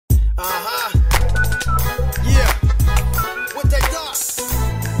Yeah. What they got?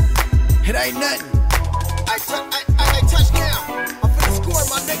 It ain't nothing. I touch down. I'm finna score,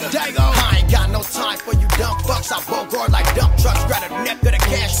 my nigga. Dago. I ain't got no time for you dumb fucks. I bogart like dump trucks. Grab a neck of the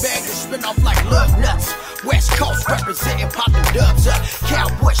cash bag and spin off like love nuts. West Coast representing poppin' dubs up.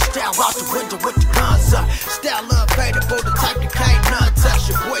 Cowboy style out the window with the guns up. Style unfadable, the type that can't none touch.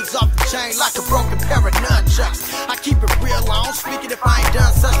 Your boys off the chain like a broken pair of nunchucks. I keep it real, I don't speak it if I ain't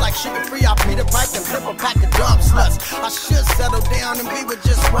done such. Like sugar free, I beat the bike and flip a pack of dumb sluts. I should settle down and be with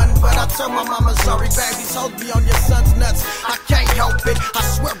just one, but I told my mama, sorry babies, hold me on your son's nuts. I can't help it, I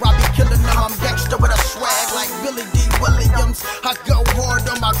swear I be killing them. I'm gangster with a swag like Billy D. Williams. I go hard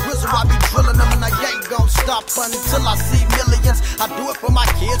on my grizzle, I be drilling them, and I ain't gon' stop until I see millions. I do it for my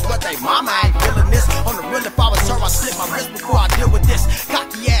kids, but they mama ain't feeling this. On the real, if I was her, I slip my wrist before I deal with this.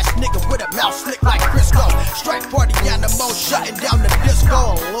 Cocky ass nigga with a mouth slick like Crisco. Straight party animal, shutting down the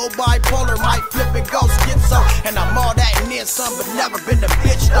disco. A little bipolar, might flip and go schizo. And I'm all that and then some, but never been a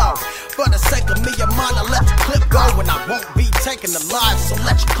bitch though. For the sake of me and mine, I let the clip go. And I won't be taking the live, so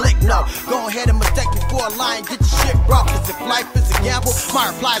let you click no. Go ahead and mistake me for a lie and get your shit broke. Cause if life is a gamble, my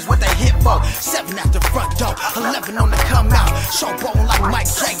reply is what they hit for. 7 at the front door, 11 on the come out. Showboating like Mike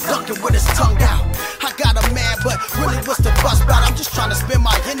J, dunking with his tongue out. I got a man, but really what's the bust about? I'm just trying to spend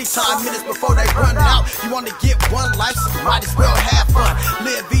my anytime minutes before they run out. You only get one life, so you might as well have fun.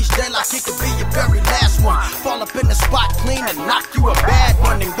 Live each day like it could be your very last one. Fall up in the spot clean and knock you a bad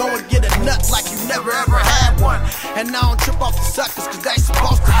one. And go and get a nut like you never ever had one. And I don't trip off the suckers cause they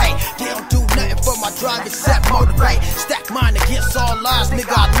supposed to hate. They don't do nothing for my drive except motivate. Stack mine against all lies,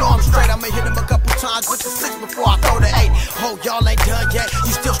 nigga, I know I'm straight. I'ma hit him a couple times with the 6 before I throw the 8. Oh, y'all ain't done yet,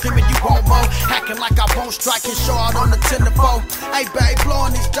 you still screaming you want more. Acting like I won't strike and show out on the 10 to 4. Hey babe,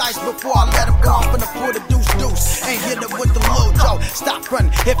 blowing these dice before I let him go. I'm finna pull the deuce. Ain't hit him with the little Joe. Stop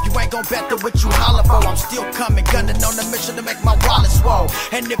running if you ain't gon' bet the what you holler for. I'm still coming, gunning on a mission to make my wallet swole.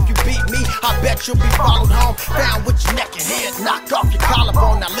 And if you beat me, I bet you'll be followed home. Found with your neck and head knocked off your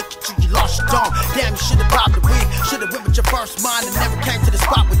collarbone. Now look at you, you lost your dome. Damn, you should've bobbed the weed. Should've went with your first mind and never came to the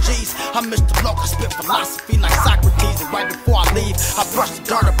spot with G's. I'm Mr. Bloke, I spit philosophy like Socrates. And right before I leave, I brush the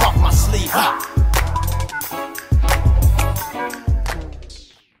dirt up off my sleeve.